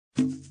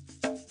From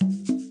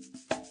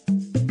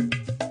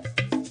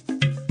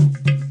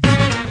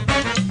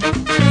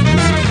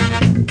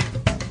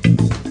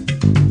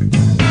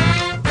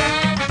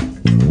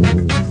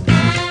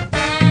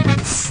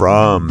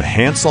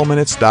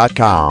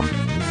HanselMinutes.com,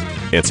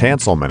 it's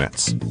Hansel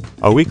Minutes,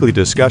 a weekly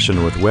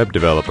discussion with web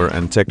developer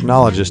and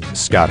technologist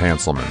Scott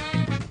Hanselman.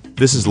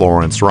 This is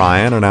Lawrence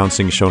Ryan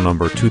announcing show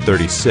number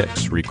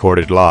 236,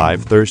 recorded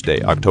live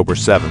Thursday, October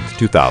 7th,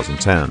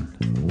 2010.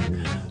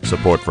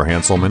 Support for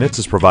Hansel Minutes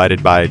is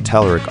provided by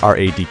Telerik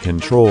RAD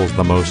Controls,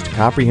 the most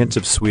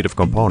comprehensive suite of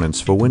components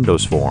for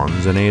Windows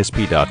Forms and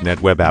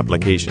ASP.NET web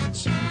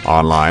applications.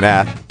 Online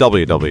at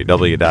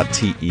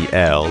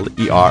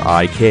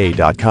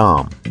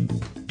www.telerik.com.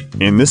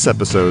 In this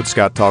episode,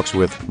 Scott talks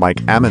with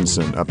Mike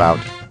Amundsen about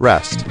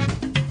REST.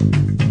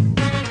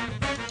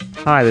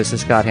 Hi, this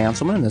is Scott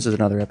Hanselman, and this is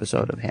another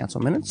episode of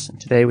Hansel Minutes. And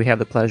today we have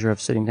the pleasure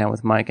of sitting down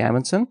with Mike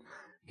Amundsen.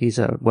 He's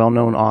a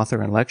well-known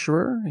author and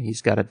lecturer.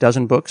 He's got a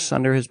dozen books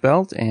under his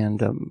belt,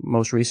 and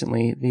most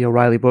recently, the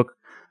O'Reilly book,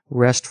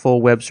 RESTful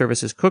Web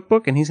Services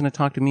Cookbook, and he's going to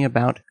talk to me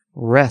about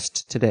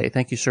REST today.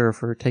 Thank you, sir,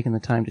 for taking the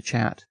time to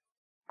chat.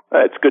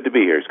 It's good to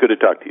be here. It's good to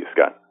talk to you,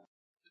 Scott.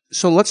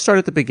 So let's start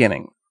at the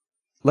beginning.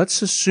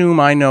 Let's assume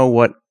I know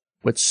what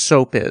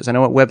SOAP is. I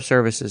know what web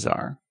services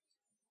are.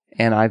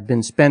 And I've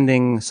been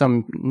spending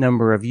some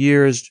number of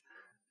years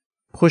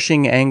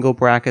pushing angle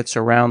brackets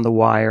around the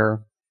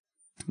wire,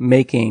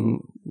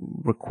 making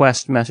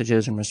request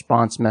messages and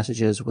response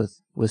messages with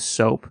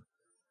SOAP.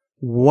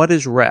 What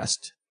is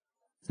REST,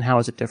 and how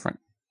is it different?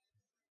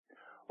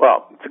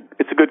 Well,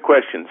 it's a good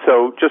question.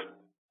 So just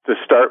to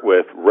start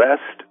with,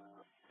 REST,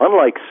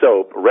 unlike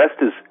SOAP,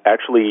 REST is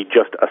actually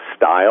just a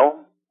style.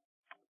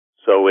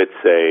 So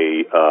it's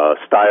a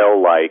style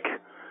like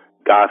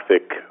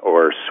Gothic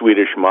or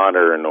Swedish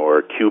Modern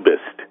or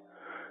Cubist.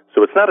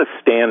 So it's not a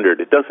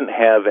standard. It doesn't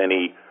have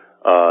any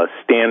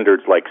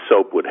standards like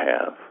SOAP would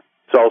have.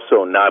 It's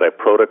also not a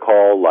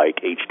protocol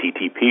like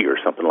HTTP or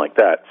something like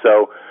that.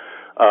 So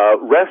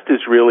REST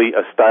is really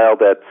a style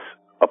that's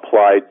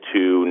applied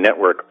to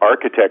network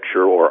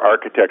architecture or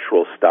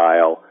architectural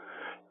style.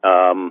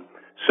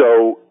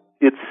 So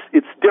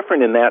it's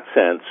different in that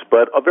sense,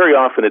 but very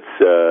often it's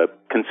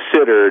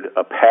considered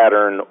a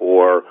pattern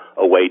or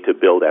a way to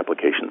build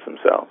applications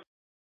themselves.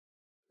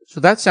 So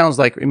that sounds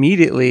like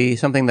immediately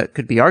something that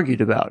could be argued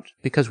about,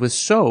 because with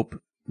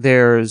SOAP,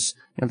 there's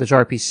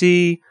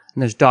RPC,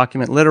 and there's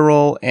document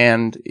literal,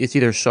 and it's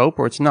either SOAP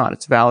or it's not.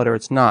 It's valid or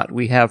it's not.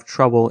 We have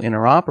trouble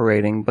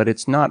interoperating, but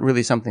it's not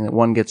really something that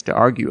one gets to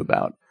argue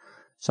about.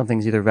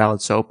 Something's either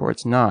valid SOAP or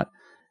it's not.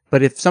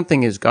 But if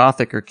something is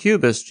Gothic or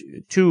Cubist,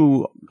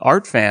 two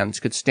art fans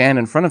could stand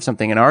in front of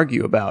something and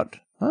argue about,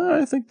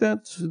 I think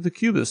that's the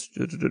Cubist.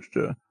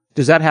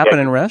 Does that happen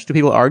in REST? Do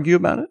people argue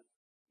about it?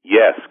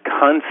 Yes,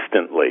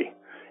 constantly.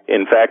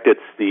 In fact,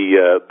 it's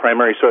the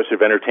primary source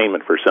of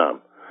entertainment for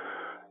some.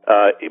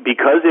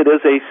 Because it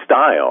is a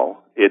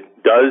style,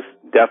 it does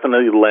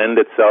definitely lend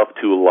itself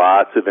to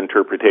lots of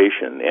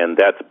interpretation, and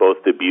that's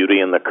both the beauty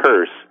and the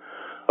curse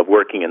of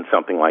working in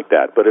something like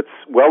that. But it's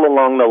well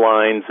along the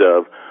lines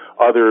of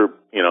other,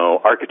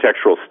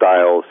 architectural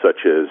styles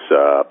such as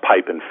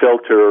pipe and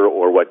filter,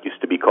 or what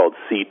used to be called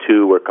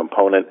C2, or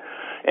component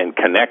and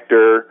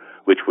connector,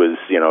 which was,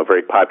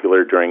 very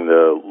popular during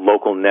the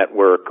local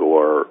network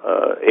or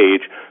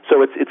age.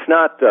 So it's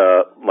not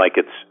like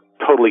it's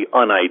totally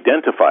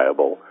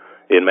unidentifiable.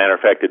 In matter of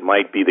fact, it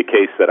might be the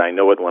case that I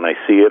know it when I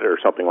see it or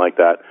something like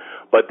that.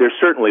 But there's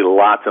certainly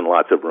lots and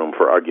lots of room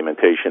for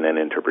argumentation and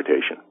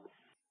interpretation.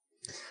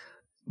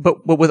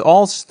 But with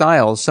all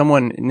styles,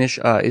 someone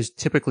is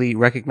typically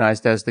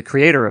recognized as the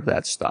creator of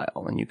that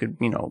style. And you could,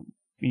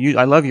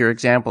 I love your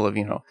example of,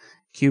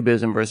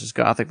 Cubism versus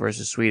Gothic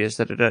versus Swedish.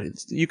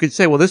 You could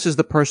say, well, this is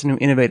the person who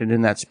innovated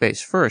in that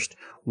space first.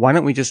 Why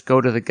don't we just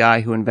go to the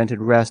guy who invented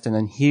REST, and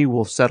then he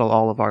will settle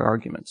all of our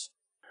arguments?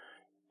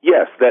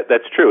 Yes,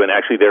 that's true. And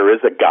actually there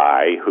is a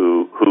guy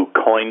who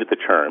coined the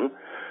term.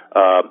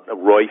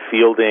 Roy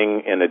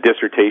Fielding, in a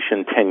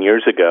dissertation 10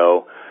 years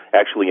ago,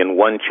 actually in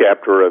one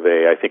chapter of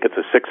I think it's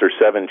a 6 or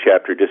 7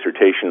 chapter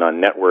dissertation on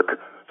network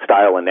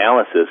style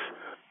analysis,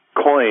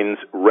 coins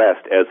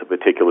REST as a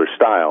particular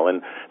style.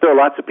 And there are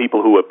lots of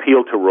people who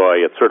appeal to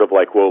Roy. It's sort of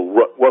like, well,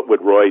 what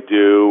would Roy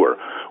do, or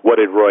what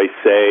did Roy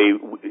say?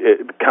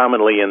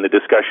 Commonly in the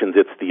discussions,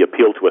 it's the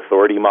appeal to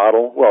authority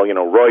model. Well,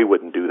 Roy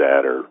wouldn't do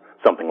that, or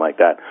something like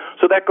that.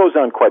 So that goes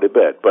on quite a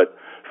bit. But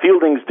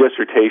Fielding's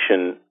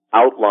dissertation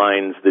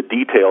outlines the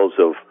details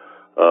of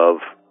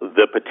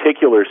the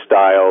particular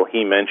style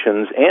he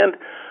mentions, and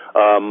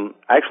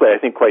actually I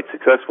think quite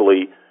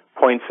successfully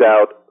points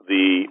out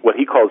what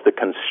he calls the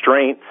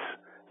constraints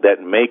that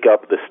make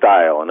up the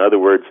style. In other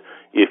words,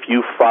 if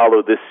you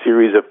follow this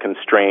series of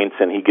constraints,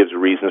 and he gives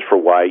reasons for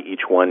why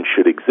each one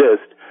should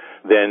exist,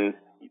 then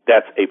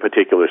that's a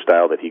particular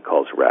style that he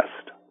calls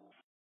REST.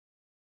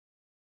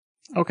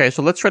 Okay,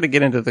 so let's try to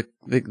get into the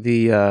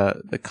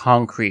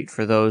concrete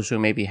for those who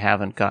maybe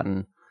haven't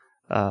gotten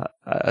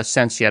a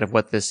sense yet of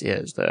what this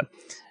is.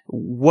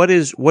 What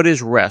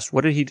is REST?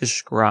 What did he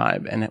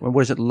describe, and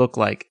what does it look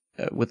like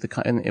with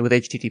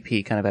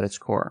HTTP kind of at its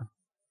core?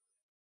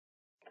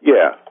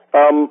 Yeah.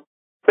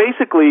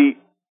 Basically,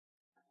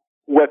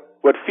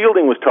 what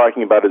Fielding was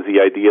talking about is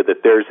the idea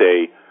that there's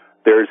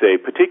a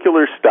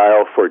particular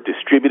style for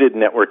distributed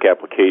network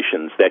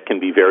applications that can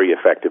be very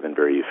effective and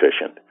very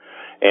efficient.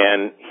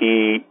 And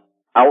he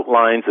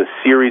outlines a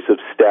series of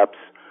steps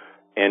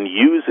and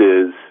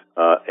uses,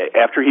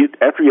 after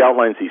he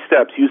outlines these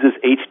steps, uses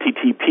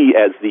HTTP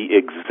as the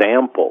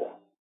example.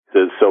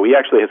 So he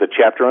actually has a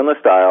chapter on the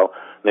style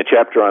and a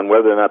chapter on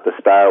whether or not the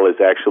style is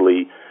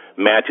actually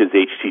matches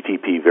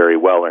HTTP very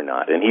well or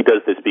not. And he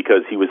does this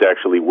because he was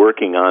actually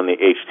working on the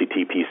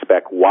HTTP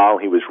spec while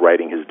he was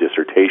writing his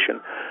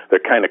dissertation. They're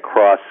kind of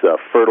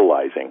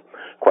cross-fertilizing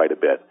quite a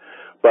bit.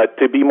 But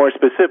to be more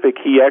specific,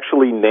 he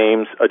actually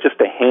names just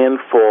a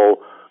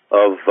handful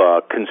of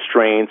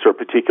constraints or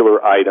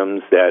particular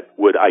items that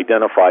would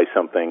identify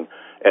something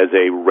as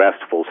a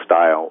RESTful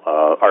style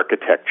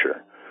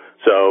architecture.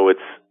 So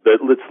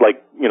it's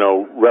like,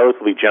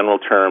 relatively general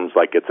terms,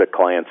 like it's a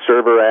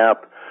client-server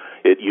app.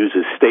 It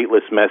uses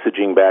stateless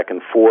messaging back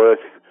and forth.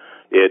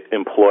 It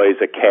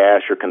employs a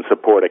cache or can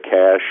support a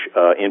cache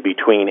in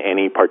between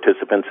any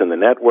participants in the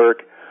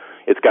network.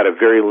 It's got a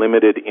very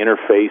limited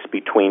interface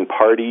between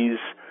parties,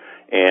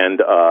 and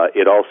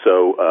it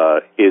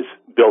also is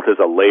built as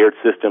a layered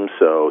system,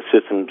 so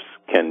systems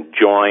can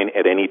join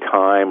at any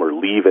time or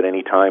leave at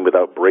any time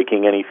without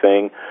breaking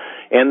anything.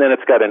 And then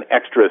it's got an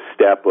extra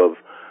step of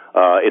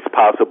it's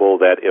possible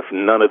that if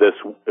none of this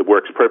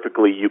works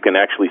perfectly, you can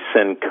actually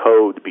send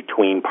code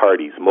between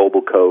parties,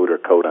 mobile code or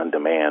code on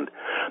demand.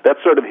 That's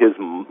sort of his,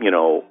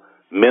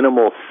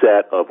 minimal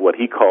set of what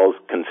he calls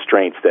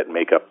constraints that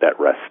make up that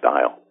REST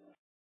style.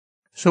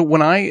 So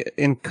when I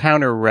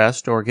encounter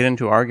REST or get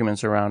into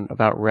arguments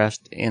about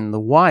REST in the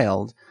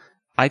wild,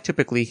 I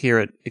typically hear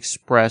it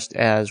expressed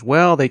as,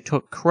 well, they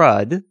took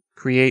CRUD,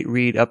 create,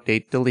 read,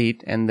 update,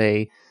 delete, and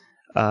they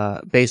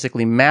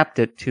basically mapped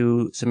it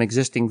to some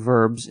existing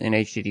verbs in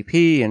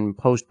HTTP and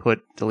post,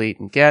 put, delete,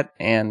 and get,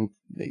 and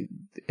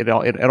it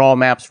all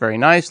maps very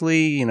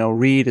nicely.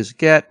 Read is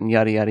get, and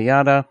yada yada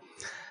yada,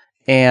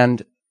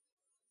 and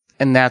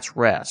that's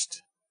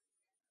REST.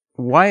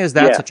 Why is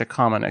that such a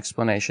common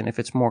explanation if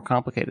it's more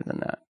complicated than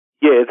that?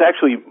 Yeah, it's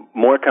actually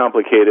more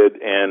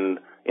complicated, and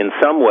in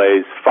some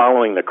ways,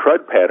 following the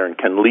CRUD pattern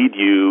can lead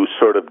you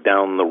sort of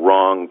down the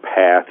wrong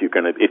path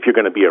if you're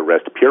going to be a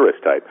REST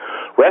purist type.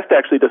 REST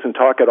actually doesn't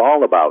talk at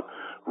all about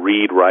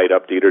read, write,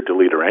 update, or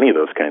delete, or any of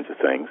those kinds of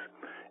things.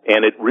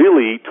 And it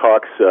really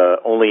talks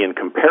only in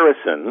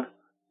comparison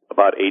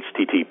about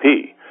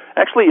HTTP.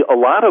 Actually, a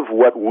lot of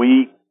what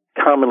we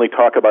commonly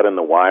talk about in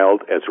the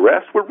wild as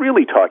REST, we're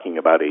really talking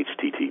about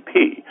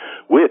HTTP,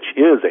 which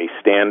is a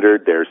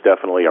standard. There's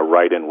definitely a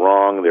right and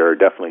wrong. There are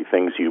definitely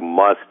things you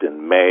must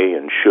and may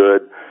and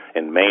should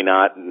and may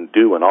not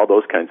do and all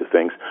those kinds of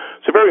things.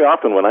 So very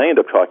often when I end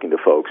up talking to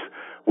folks,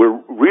 we're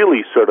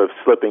really sort of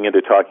slipping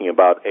into talking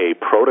about a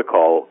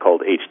protocol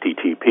called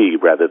HTTP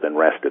rather than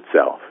REST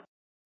itself.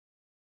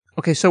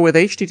 Okay, so with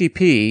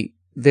HTTP,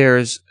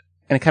 there's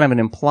kind of an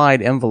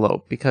implied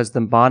envelope because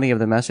the body of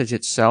the message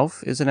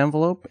itself is an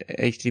envelope.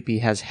 HTTP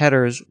has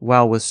headers,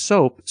 while with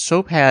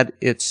SOAP had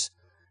its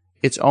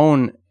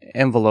own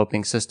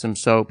enveloping system.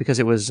 So because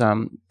it was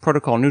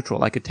protocol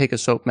neutral, I could take a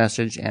SOAP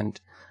message and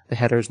the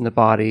headers and the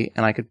body,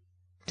 and I could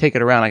take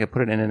it around. I could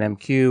put it in an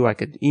MQ. I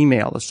could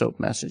email the SOAP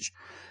message.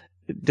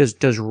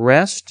 Does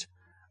REST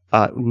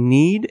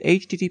need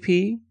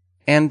HTTP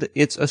and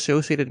its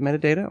associated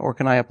metadata, or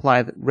can I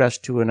apply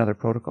REST to another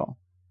protocol?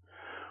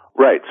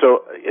 Right.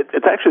 So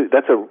it's actually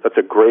that's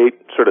a great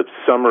sort of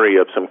summary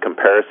of some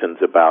comparisons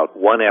about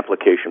one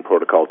application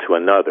protocol to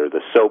another,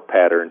 the SOAP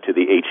pattern to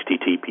the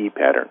HTTP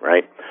pattern,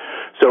 right?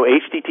 So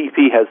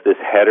HTTP has this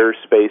header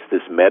space,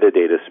 this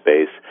metadata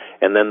space,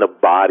 and then the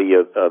body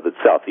of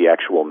itself, the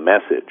actual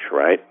message,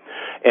 right?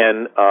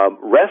 And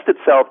REST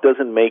itself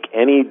doesn't make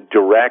any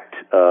direct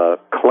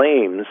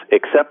claims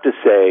except to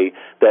say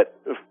that,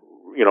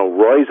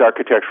 Roy's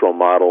architectural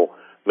model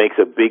makes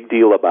a big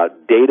deal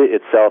about data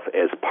itself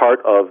as part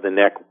of the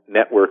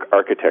network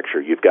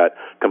architecture. You've got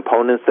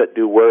components that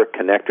do work,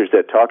 connectors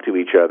that talk to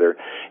each other,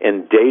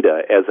 and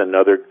data as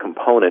another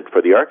component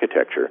for the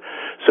architecture.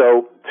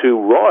 So to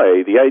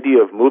Roy, the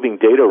idea of moving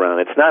data around,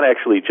 it's not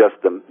actually just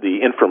the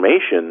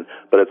information,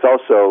 but it's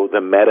also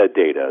the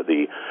metadata.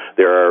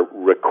 There are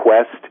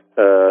request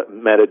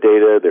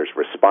metadata, there's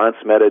response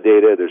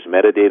metadata, there's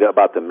metadata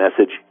about the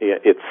message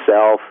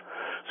itself.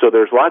 So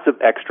there's lots of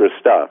extra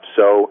stuff.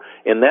 So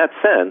in that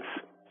sense,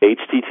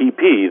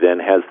 HTTP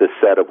then has this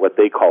set of what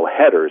they call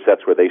headers.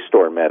 That's where they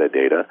store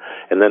metadata.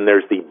 And then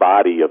there's the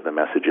body of the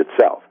message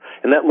itself.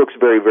 And that looks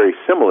very, very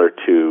similar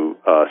to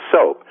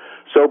SOAP.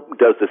 SOAP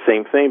does the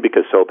same thing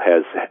because SOAP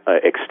has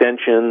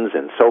extensions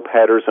and SOAP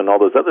headers and all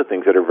those other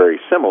things that are very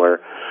similar.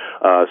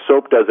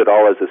 SOAP does it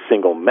all as a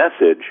single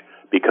message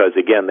because,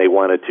 again, they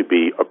wanted to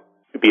be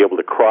able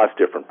to cross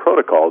different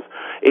protocols.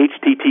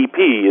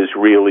 HTTP is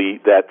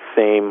really that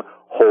same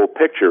whole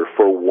picture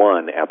for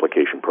one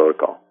application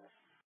protocol.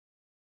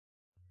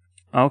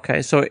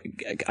 Okay, so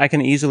I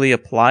can easily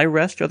apply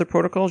REST to other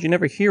protocols? You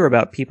never hear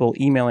about people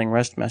emailing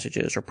REST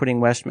messages or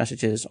putting REST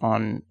messages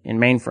in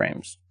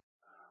mainframes.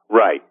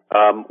 Right.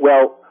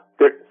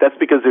 That's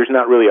because there's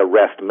not really a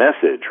REST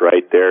message,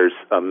 right? There's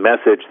a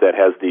message that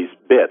has these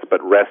bits, but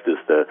REST is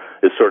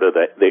sort of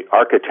the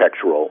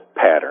architectural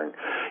pattern.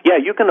 Yeah,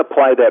 you can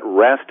apply that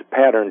REST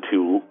pattern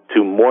to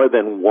more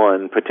than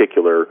one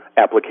particular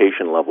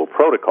application level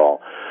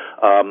protocol.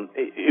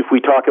 If we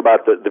talk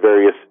about the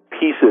various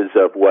pieces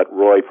of what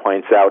Roy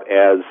points out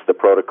as the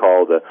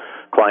protocol, the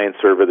client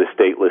server, the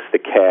stateless, the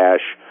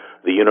cache,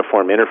 the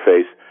uniform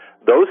interface,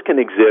 those can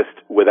exist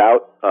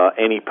without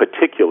any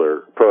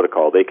particular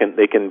protocol. They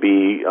can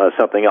be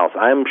something else.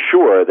 I'm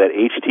sure that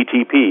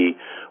HTTP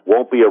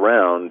won't be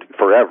around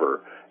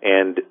forever,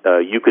 and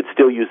you could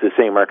still use the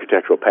same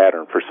architectural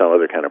pattern for some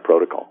other kind of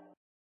protocol.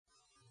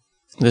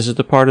 This is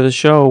the part of the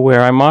show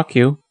where I mock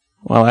you.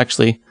 Well,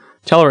 actually,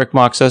 Telerik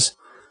mocks us.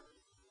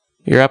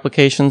 Your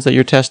applications that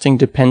you're testing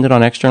dependent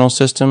on external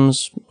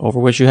systems over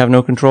which you have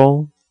no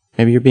control.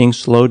 Maybe you're being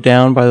slowed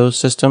down by those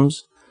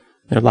systems.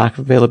 Their lack of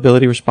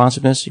availability,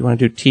 responsiveness. You want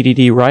to do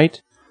TDD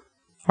right?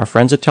 Our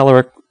friends at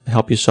Telerik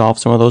help you solve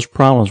some of those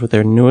problems with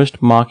their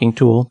newest mocking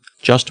tool,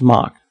 Just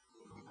Mock.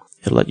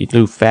 It'll let you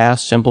do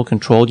fast, simple,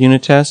 controlled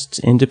unit tests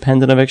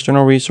independent of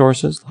external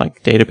resources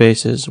like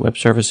databases, web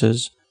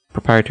services,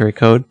 proprietary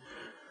code.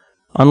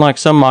 Unlike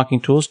some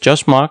mocking tools,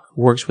 Just Mock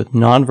works with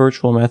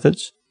non-virtual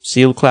methods,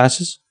 sealed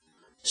classes,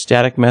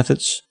 static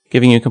methods,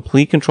 giving you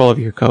complete control of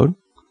your code.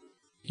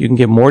 You can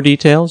get more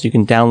details. You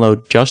can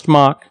download Just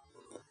Mock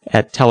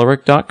at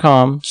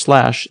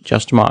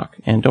Telerik.com/JustMock.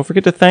 And don't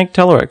forget to thank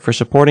Telerik for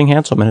supporting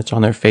Hansel Minutes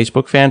on their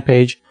Facebook fan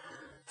page,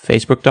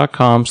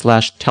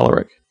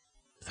 Facebook.com/Telerik.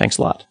 Thanks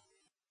a lot.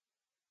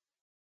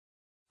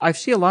 I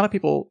see a lot of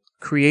people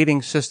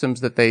creating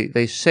systems that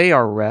they say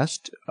are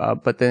REST,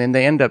 but then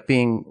they end up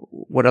being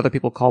what other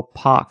people call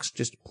POCs,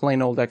 just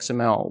plain old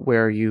XML,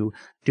 where you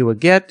do a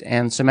get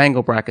and some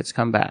angle brackets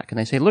come back. And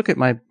they say, look at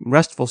my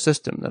RESTful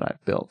system that I've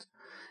built.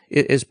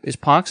 Is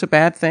POCs a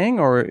bad thing,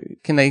 or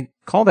can they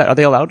call that? Are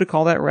they allowed to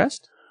call that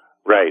REST?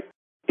 Right.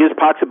 Is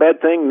POCs a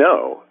bad thing?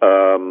 No.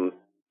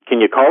 Can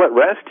you call it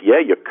REST? Yeah,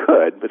 you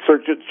could. But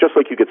sort of just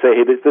like you could say,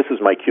 hey, this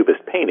is my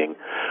cubist painting.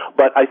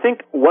 But I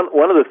think one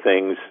of the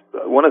things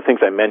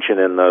I mentioned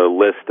in the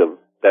list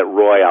that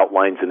Roy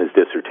outlines in his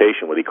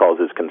dissertation, what he calls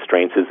his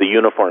constraints, is the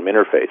uniform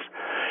interface.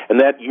 And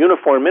that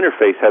uniform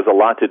interface has a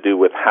lot to do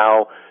with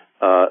how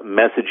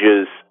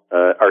messages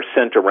are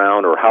sent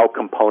around, or how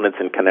components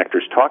and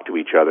connectors talk to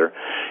each other.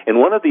 And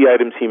one of the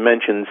items he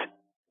mentions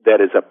that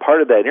is a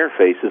part of that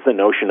interface is the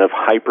notion of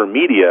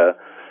hypermedia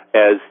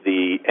as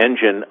the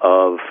engine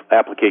of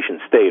application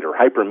state, or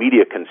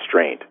hypermedia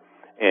constraint.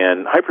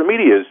 And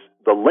hypermedia is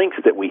the links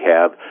that we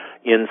have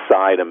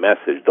inside a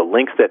message, the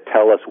links that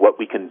tell us what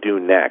we can do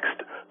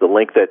next, the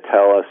link that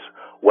tell us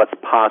what's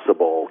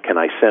possible. Can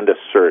I send a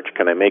search?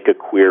 Can I make a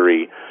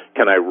query?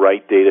 Can I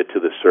write data to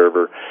the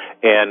server?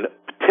 And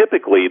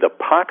typically the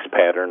POCs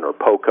pattern, or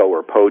POCO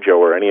or POJO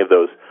or any of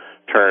those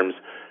terms,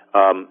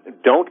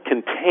 don't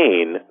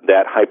contain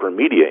that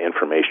hypermedia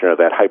information or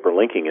that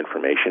hyperlinking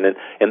information,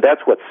 and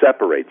that's what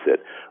separates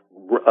it.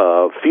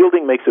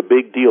 Fielding makes a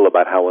big deal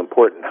about how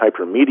important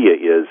hypermedia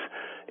is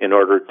in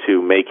order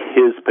to make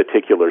his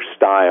particular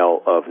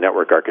style of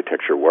network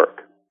architecture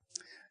work.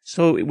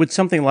 So would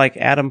something like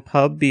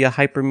AtomPub be a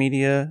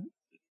hypermedia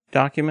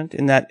document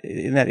in that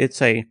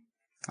it's an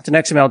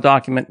XML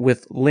document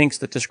with links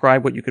that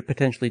describe what you could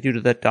potentially do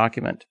to that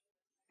document?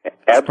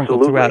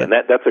 Absolutely, and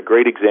that's a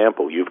great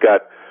example. You've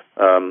got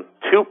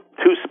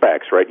two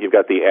specs, right? You've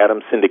got the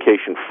Atom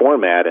syndication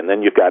format, and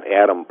then you've got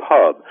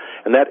AtomPub.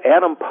 And that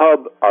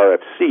AtomPub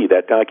RFC,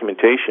 that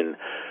documentation,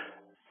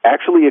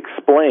 actually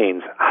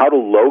explains how to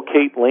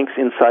locate links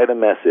inside a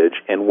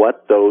message and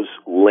what those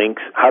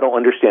links, how to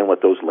understand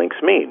what those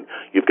links mean.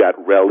 You've got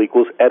rel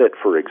equals edit,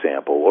 for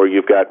example, or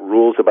you've got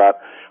rules about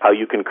how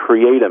you can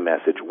create a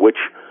message, which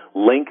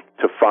link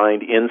to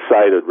find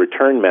inside a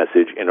return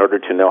message in order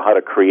to know how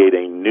to create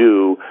a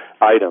new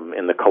item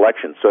in the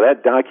collection. So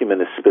that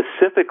document is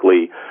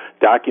specifically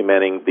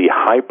documenting the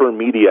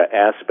hypermedia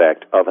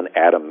aspect of an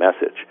Atom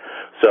message.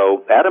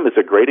 So Atom is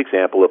a great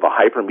example of a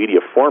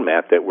hypermedia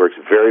format that works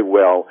very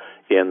well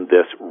in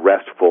this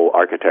RESTful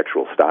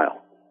architectural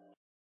style.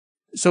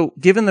 So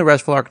given the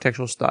RESTful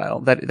architectural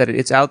style, that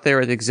it's out there,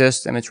 it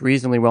exists, and it's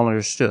reasonably well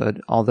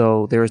understood,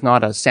 although there is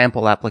not a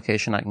sample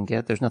application I can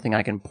get, there's nothing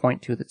I can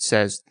point to that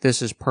says,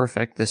 this is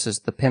perfect, this is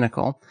the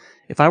pinnacle.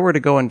 If I were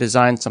to go and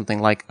design something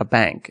like a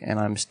bank, and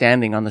I'm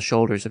standing on the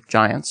shoulders of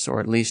giants,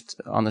 or at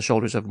least on the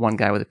shoulders of one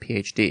guy with a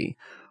PhD,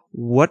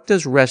 what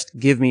does REST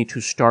give me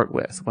to start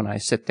with when I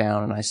sit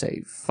down and I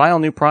say, file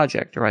new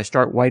project, or I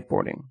start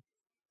whiteboarding?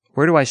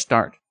 Where do I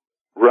start?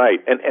 Right,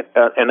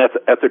 and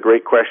that's a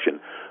great question.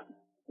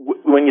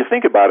 When you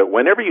think about it,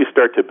 whenever you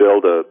start to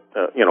build a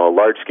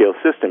large scale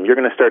system, you're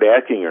going to start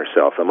asking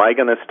yourself, am I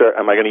going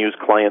to use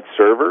client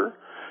server?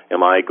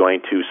 Am I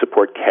going to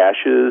support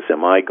caches?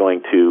 Am I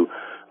going to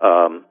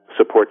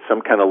supports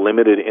some kind of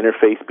limited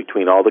interface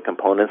between all the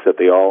components that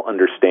they all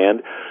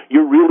understand,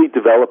 you're really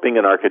developing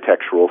an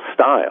architectural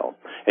style.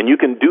 And you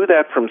can do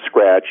that from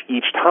scratch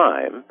each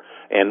time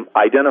and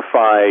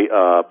identify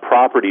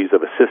properties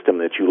of a system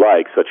that you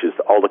like, such as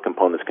all the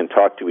components can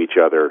talk to each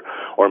other,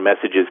 or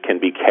messages can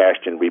be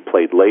cached and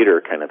replayed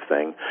later kind of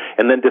thing,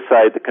 and then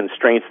decide the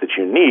constraints that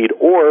you need.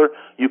 Or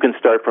you can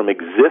start from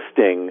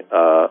existing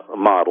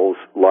models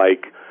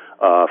like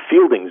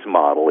Fielding's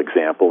model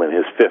example in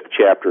his 5th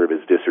chapter of his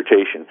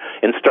dissertation,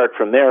 and start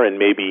from there and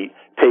maybe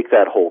take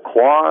that whole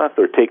cloth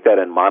or take that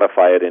and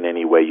modify it in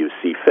any way you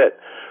see fit.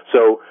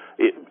 So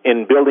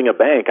in building a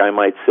bank, I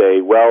might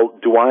say, well,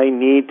 do I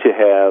need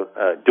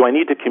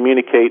to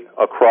communicate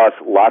across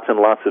lots and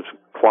lots of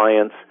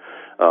clients,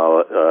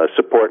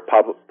 support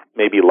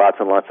maybe lots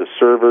and lots of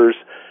servers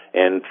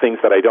and things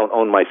that I don't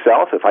own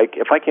myself? If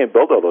I can't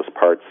build all those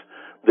parts,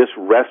 this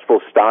RESTful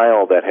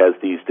style that has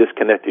these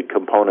disconnected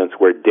components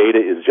where data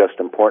is just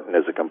important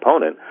as a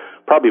component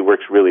probably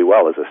works really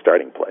well as a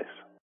starting place.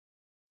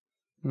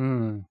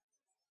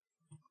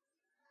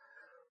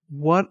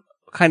 What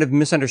kind of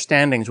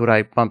misunderstandings would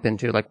I bump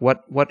into? Like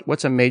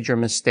what's a major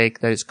mistake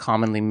that is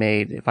commonly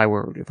made if I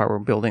were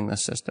building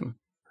this system?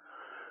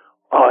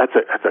 Oh, that's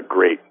a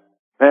great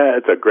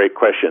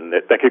question.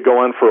 That could go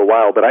on for a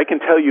while, but I can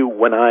tell you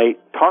when I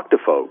talk to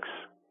folks,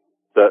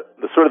 the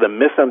sort of the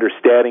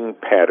misunderstanding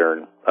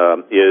pattern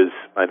is,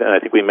 and I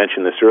think we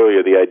mentioned this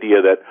earlier, the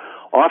idea that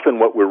often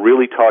what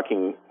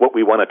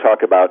we want to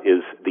talk about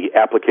is the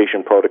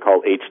application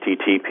protocol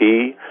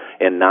HTTP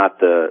and not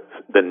the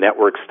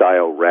network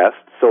style REST.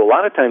 So a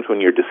lot of times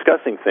when you're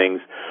discussing things,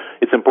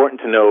 it's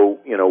important to know,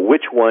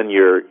 which one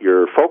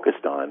you're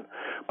focused on.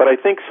 But I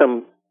think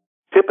some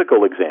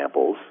typical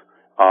examples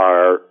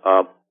are,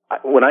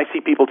 when I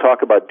see people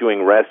talk about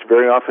doing REST,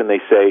 very often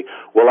they say,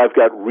 well, I've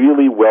got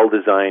really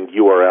well-designed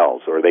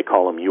URLs, or they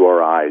call them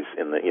URIs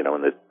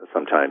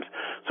sometimes.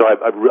 So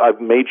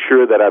I've made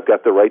sure that I've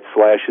got the right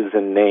slashes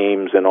and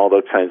names and all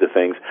those kinds of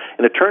things.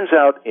 And it turns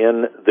out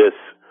in this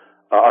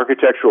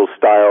architectural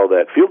style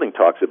that Fielding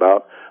talks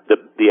about,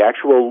 the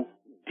actual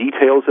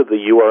details of the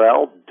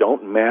URL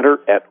don't matter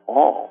at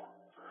all.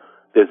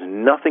 There's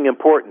nothing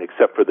important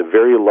except for the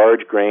very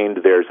large-grained.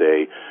 There's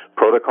a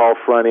protocol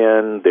front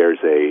end. There's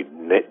a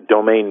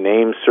domain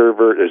name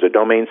server. There's a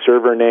domain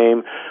server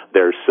name.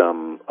 There's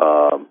some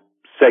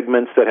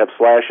segments that have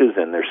slashes,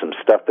 and there's some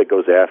stuff that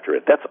goes after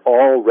it. That's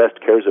all REST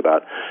cares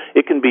about.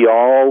 It can be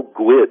all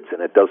GUIDs,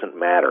 and it doesn't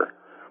matter.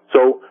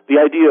 So the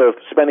idea of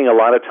spending a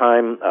lot of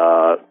time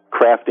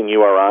crafting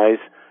URIs,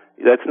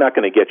 that's not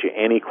going to get you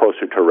any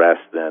closer to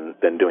REST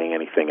than doing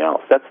anything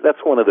else.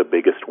 That's one of the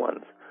biggest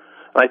ones.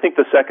 I think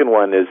the second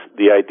one is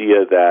the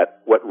idea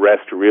that what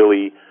REST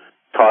really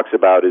talks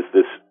about is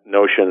this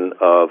notion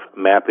of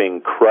mapping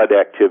CRUD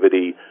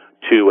activity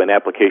to an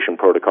application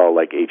protocol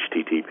like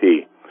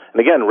HTTP. And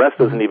again, REST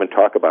doesn't even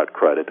talk about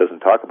CRUD. It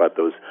doesn't talk about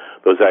those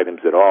items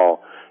at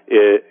all.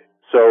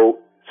 So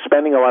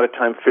spending a lot of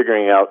time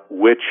figuring out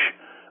which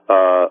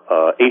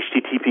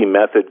HTTP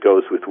method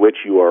goes with which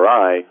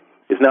URI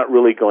is not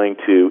really going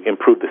to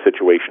improve the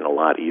situation a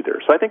lot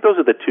either. So I think those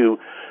are the two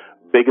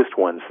biggest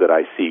ones that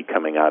I see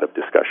coming out of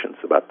discussions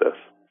about this.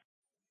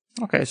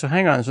 Okay, so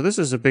hang on. So this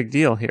is a big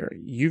deal here.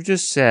 You've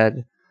just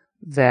said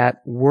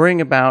that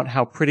worrying about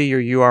how pretty your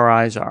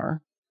URIs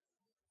are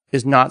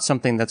is not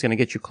something that's going to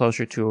get you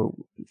closer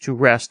to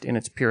REST in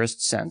its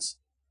purest sense.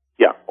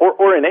 Yeah,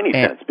 or in any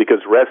sense, because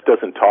REST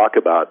doesn't talk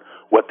about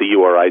what the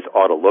URIs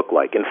ought to look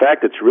like. In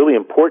fact, it's really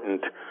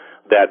important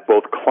that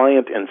both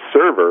client and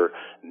server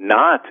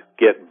not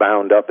get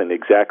bound up in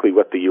exactly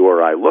what the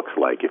URI looks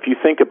like. If you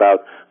think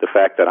about the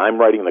fact that I'm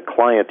writing the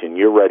client and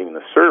you're writing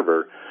the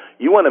server,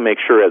 you want to make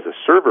sure as a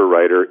server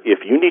writer, if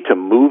you need to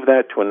move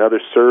that to another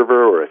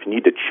server or if you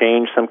need to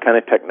change some kind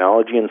of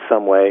technology in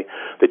some way,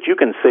 that you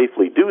can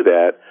safely do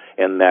that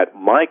and that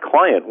my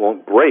client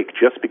won't break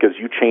just because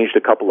you changed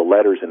a couple of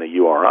letters in a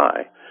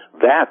URI.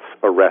 That's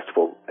a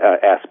RESTful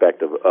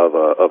aspect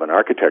of an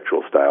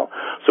architectural style.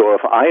 So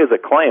if I, as a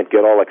client,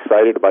 get all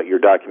excited about your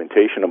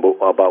documentation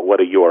about what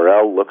a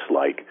URL looks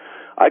like,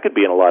 I could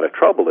be in a lot of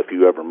trouble if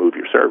you ever move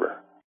your server.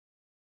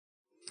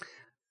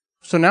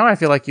 So now I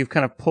feel like you've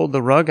kind of pulled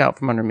the rug out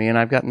from under me, and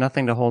I've got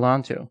nothing to hold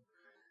on to.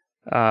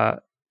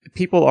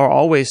 People are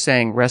always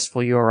saying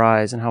RESTful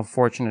URIs and how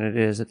fortunate it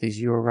is that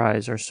these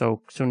URIs are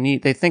so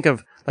neat. They think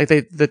of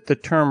the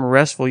term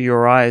RESTful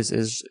URIs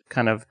is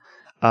kind of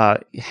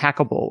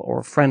hackable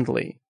or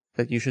friendly,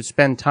 that you should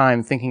spend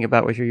time thinking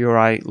about what your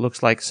URI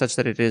looks like such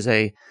that it is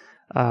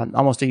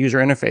almost a user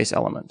interface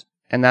element.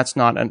 And that's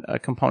not a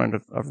component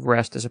of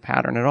REST as a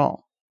pattern at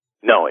all.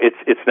 No,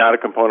 it's not a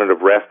component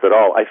of REST at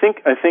all. I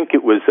think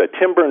it was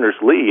Tim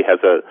Berners-Lee has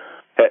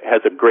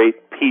a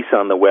great piece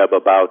on the web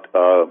about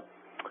cool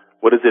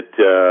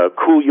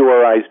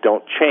URIs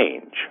don't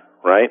change,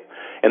 right?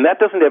 And that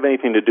doesn't have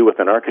anything to do with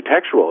an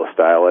architectural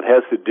style. It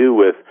has to do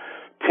with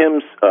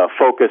Tim's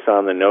focus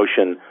on the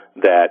notion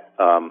that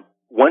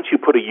once you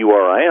put a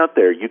URI out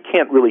there, you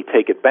can't really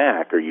take it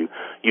back, or you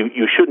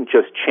shouldn't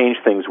just change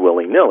things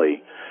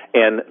willy-nilly.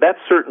 And that's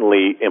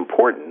certainly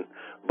important,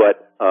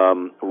 but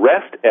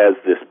REST as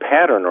this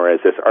pattern or as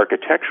this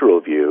architectural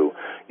view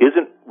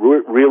isn't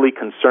really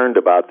concerned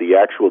about the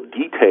actual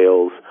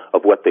details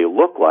of what they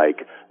look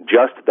like,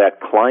 just that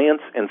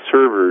clients and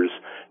servers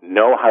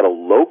know how to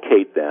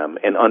locate them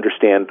and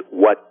understand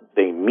what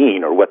they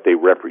mean or what they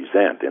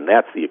represent, and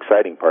that's the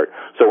exciting part.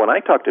 So when I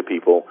talk to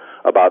people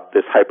about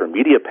this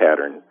hypermedia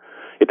pattern,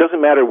 it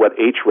doesn't matter what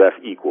href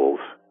equals,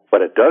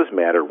 but it does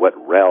matter what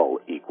rel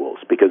equals,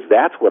 because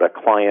that's what a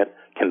client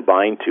can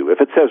bind to.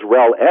 If it says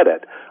rel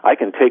edit, I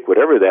can take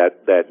whatever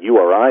that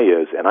URI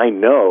is, and I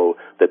know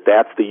that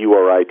that's the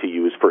URI to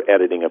use for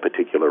editing a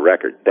particular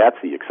record. That's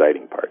the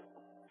exciting part.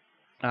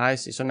 I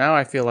see. So now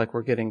I feel like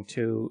we're getting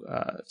to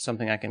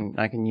something I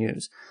can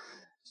use.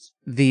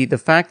 The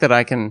fact that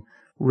I can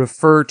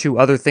refer to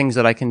other things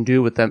that I can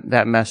do with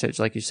that message,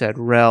 like you said,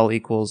 rel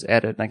equals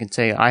edit, and I can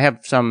say I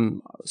have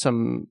some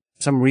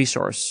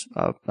resource,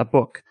 a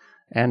book,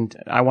 and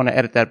I want to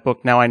edit that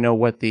book. Now I know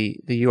what the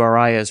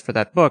URI is for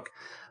that book.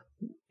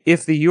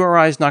 If the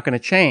URI is not going to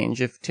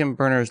change, if Tim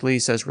Berners-Lee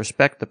says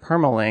respect the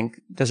permalink,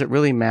 does it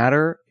really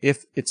matter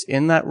if it's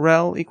in that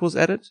rel equals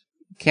edit?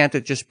 Can't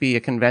it just be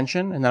a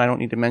convention, and then I don't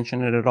need to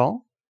mention it at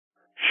all?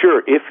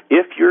 Sure. If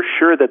you're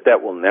sure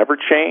that will never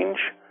change,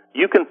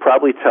 you can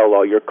probably tell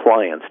all your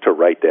clients to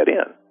write that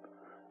in.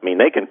 I mean,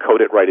 they can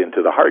code it right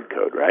into the hard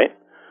code, right?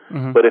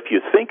 Mm-hmm. But if you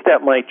think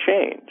that might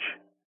change,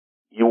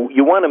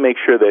 you want to make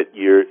sure that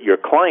your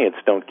clients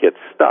don't get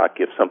stuck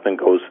if something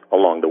goes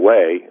along the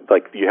way,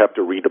 like you have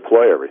to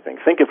redeploy everything.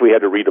 Think if we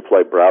had to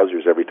redeploy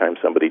browsers every time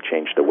somebody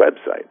changed a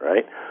website,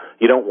 right?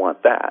 You don't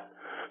want that.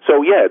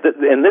 So yeah,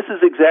 and this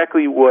is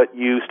exactly what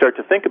you start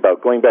to think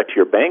about, going back to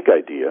your bank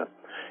idea.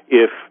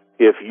 If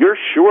you're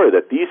sure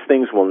that these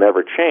things will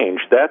never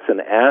change, that's an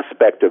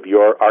aspect of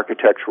your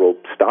architectural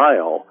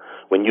style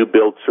when you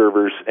build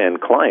servers and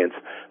clients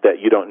that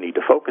you don't need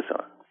to focus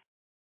on.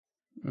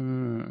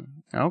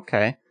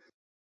 Okay.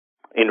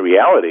 In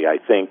reality, I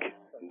think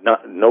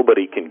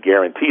nobody can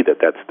guarantee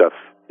that stuff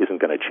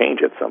isn't going to change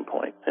at some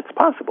point. It's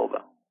possible,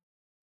 though.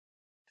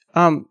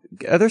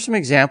 Are there some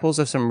examples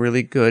of some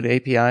really good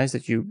APIs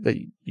that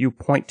you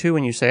point to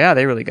and you say,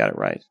 they really got it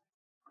right?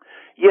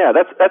 Yeah,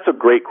 that's a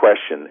great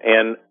question.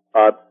 And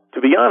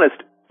to be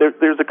honest,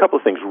 there's a couple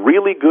of things.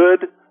 Really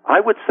good,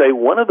 I would say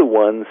one of the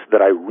ones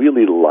that I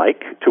really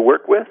like to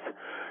work with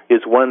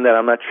is one that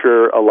I'm not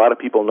sure a lot of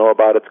people know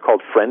about. It's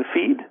called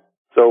FriendFeed.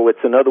 So it's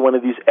another one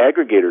of these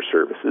aggregator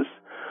services.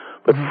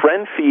 But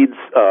FriendFeed's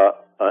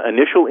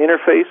initial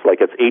interface,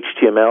 like its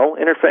HTML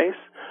interface,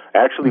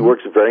 actually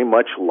works very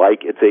much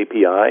like its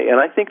API, and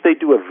I think they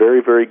do a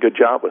very, very good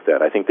job with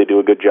that. I think they do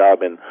a good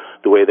job in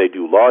the way they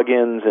do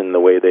logins and the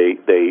way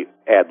they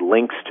add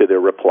links to their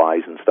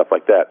replies and stuff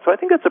like that. So I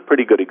think that's a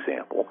pretty good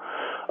example.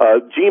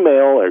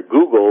 Gmail or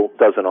Google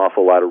does an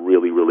awful lot of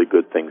really, really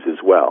good things as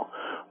well.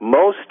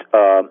 Most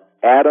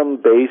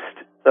Atom-based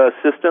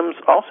systems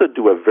also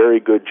do a very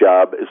good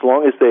job as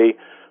long as they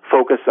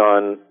focus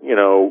on,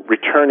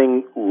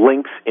 returning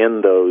links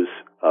in those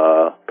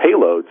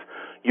payloads.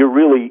 You're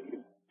really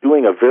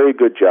doing a very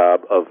good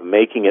job of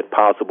making it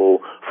possible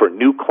for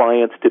new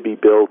clients to be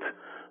built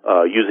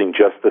using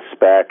just the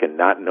spec and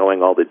not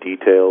knowing all the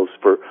details,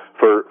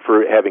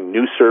 for having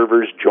new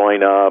servers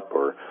join up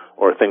or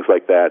things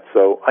like that.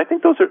 So I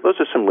think those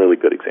are some really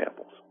good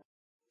examples.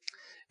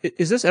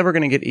 Is this ever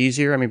going to get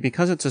easier? I mean,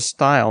 because it's a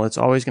style, it's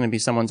always going to be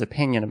someone's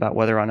opinion about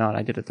whether or not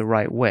I did it the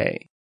right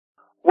way.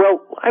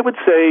 Well, I would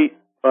say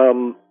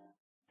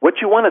what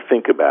you want to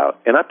think about,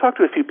 and I've talked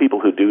to a few people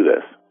who do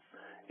this,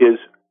 is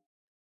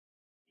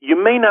you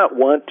may not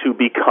want to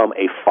become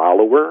a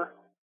follower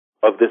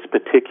of this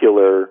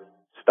particular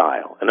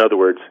style. In other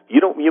words,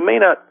 you may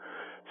not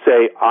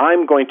say,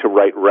 I'm going to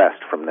write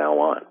REST from now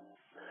on.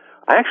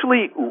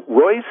 Actually,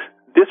 Roy's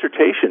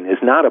dissertation is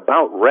not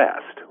about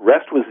REST.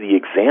 REST was the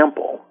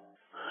example.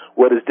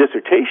 What his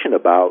dissertation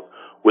about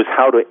was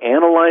how to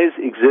analyze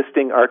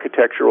existing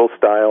architectural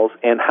styles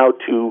and how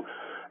to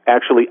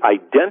actually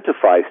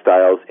identify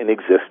styles in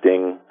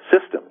existing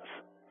systems.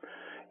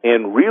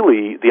 And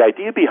really, the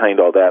idea behind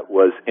all that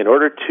was in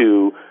order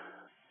to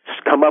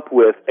come up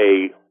with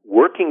a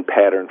working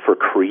pattern for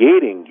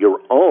creating your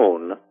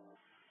own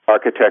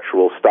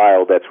architectural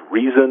style that's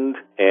reasoned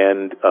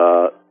and,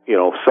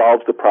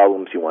 solves the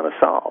problems you want to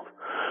solve.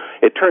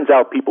 It turns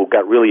out people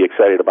got really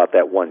excited about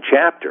that one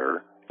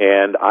chapter,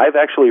 and I've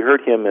actually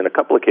heard him in a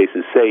couple of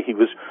cases say he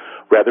was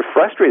rather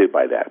frustrated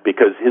by that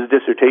because his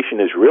dissertation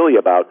is really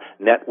about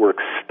network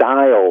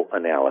style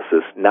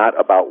analysis, not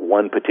about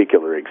one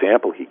particular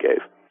example he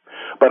gave.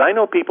 But I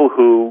know people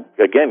who,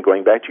 again,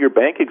 going back to your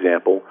bank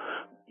example,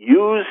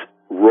 use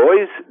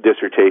Roy's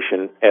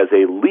dissertation as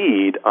a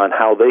lead on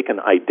how they can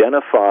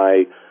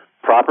identify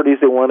properties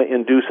they want to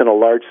induce in a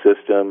large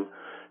system,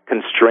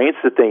 constraints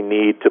that they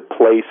need to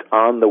place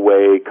on the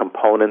way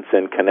components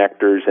and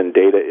connectors and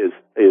data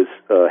is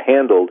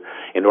handled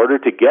in order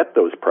to get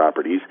those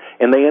properties,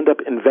 and they end up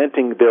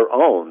inventing their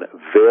own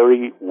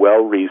very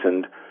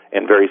well-reasoned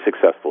and very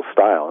successful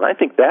style. And I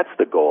think that's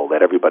the goal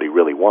that everybody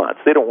really wants.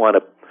 They don't want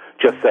to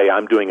just say,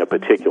 I'm doing a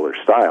particular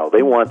style.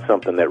 They want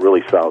something that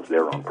really solves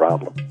their own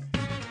problem.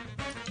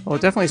 Well,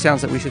 it definitely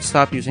sounds that we should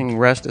stop using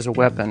REST as a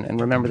weapon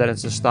and remember that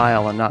it's a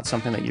style and not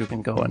something that you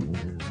can go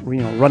and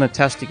run a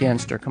test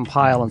against or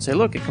compile and say,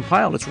 look, it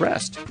compiled, it's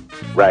REST.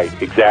 Right,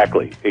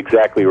 exactly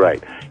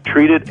right.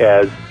 Treat it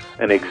as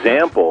an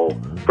example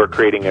for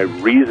creating a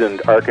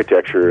reasoned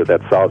architecture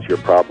that solves your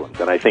problems.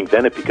 And I think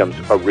then it becomes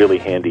a really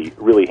handy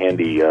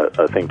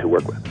thing to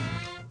work with.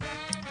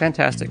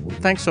 Fantastic.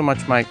 Thanks so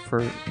much, Mike,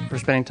 for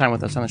spending time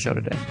with us on the show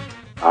today.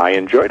 I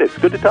enjoyed it. It's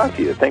good to talk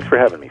to you. Thanks for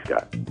having me,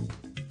 Scott.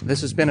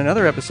 This has been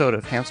another episode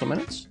of Hansel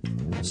Minutes.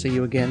 I'll see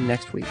you again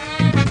next week.